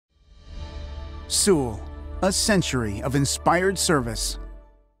Sewell, a century of inspired service.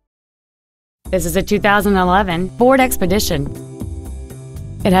 This is a 2011 Ford Expedition.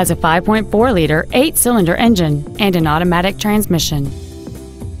 It has a 5.4-liter 8-cylinder engine and an automatic transmission.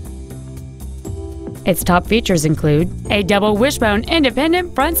 Its top features include a double wishbone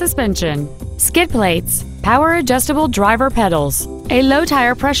independent front suspension, skid plates, power-adjustable driver pedals, a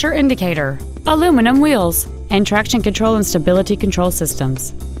low-tire pressure indicator, aluminum wheels, and traction control and stability control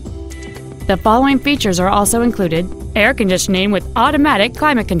systems. The following features are also included: air conditioning with automatic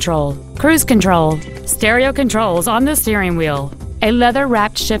climate control, cruise control, stereo controls on the steering wheel, a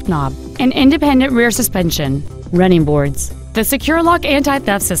leather-wrapped shift knob, an independent rear suspension, running boards, the Secure Lock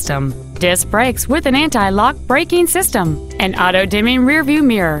anti-theft system, disc brakes with an anti-lock braking system, an auto-dimming rear-view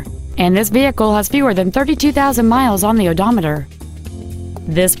mirror, and this vehicle has fewer than 32,000 miles on the odometer.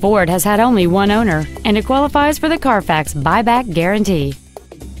 This Ford has had only one owner, and it qualifies for the Carfax buyback guarantee.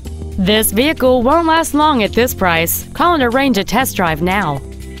 This vehicle won't last long at this price. Call and arrange a test drive now.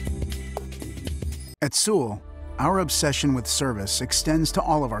 At Sewell, our obsession with service extends to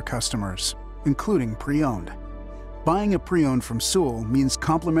all of our customers, including pre-owned. Buying a pre-owned from Sewell means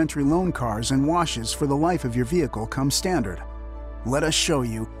complimentary loan cars and washes for the life of your vehicle come standard. Let us show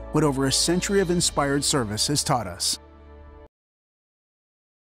you what over a century of inspired service has taught us.